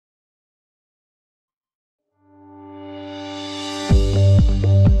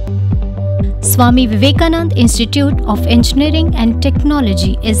Swami Vivekanand Institute of Engineering and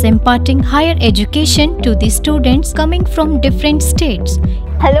Technology is imparting higher education to the students coming from different states.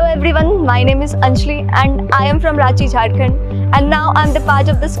 Hello everyone, my name is Anjali and I am from Ranchi, Jharkhand, and now I am the part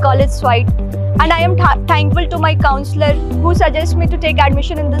of this college SVIET, and I am thankful to my counselor who suggests me to take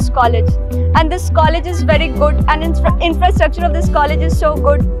admission in this college. And this college is very good, and infrastructure of this college is so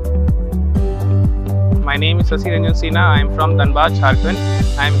good. My name is Sina. I am from Dhanbad, Jharkhand.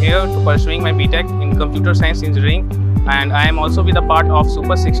 I am here to pursuing my BTech in Computer Science Engineering, and I am also with a part of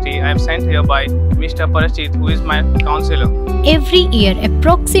Super 60. I am sent here by Mr. Parashit, who is my counselor. Every year,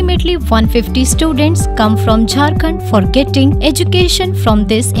 approximately 150 students come from Jharkhand for getting education from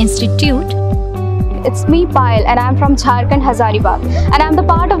this institute. It's me, Payal, and I am from Jharkhand, Hazaribagh, and I am the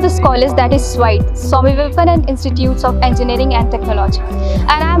part of this college that is SVIET, Swami Vivekanand Institutes of Engineering and Technology. And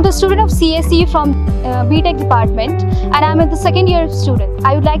I am the student of CSE from BTech department, and I am in the second year student.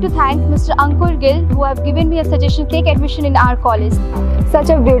 I would like to thank Mr. Ankur Gill, who have given me a suggestion to take admission in our college. Such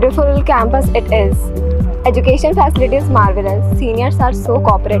a beautiful campus it is. Education facility is marvelous. Seniors are so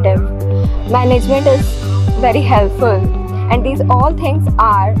cooperative. Management is very helpful, and these all things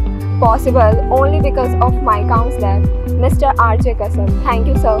are possible only because of my counselor, Mr. R.J. Kasam. Thank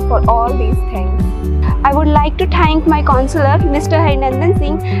you, sir, for all these things. I would like to thank my counselor, Mr. Harinandan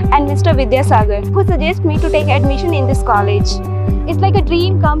Singh and Mr. Vidyasagar, who suggest me to take admission in this college. It's like a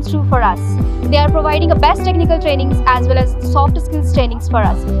dream comes true for us. They are providing a best technical trainings as well as soft skills trainings for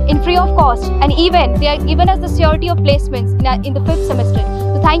us in free of cost, and even they are given us the surety of placements in the 5th semester.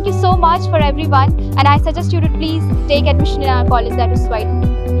 So thank you so much for everyone, and I suggest you to please take admission in our college, that is SVIET.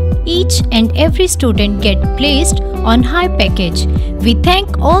 Each and every student get placed on high package. We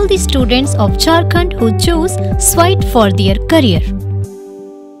thank all the students of Jharkhand who choose SVIET for their career.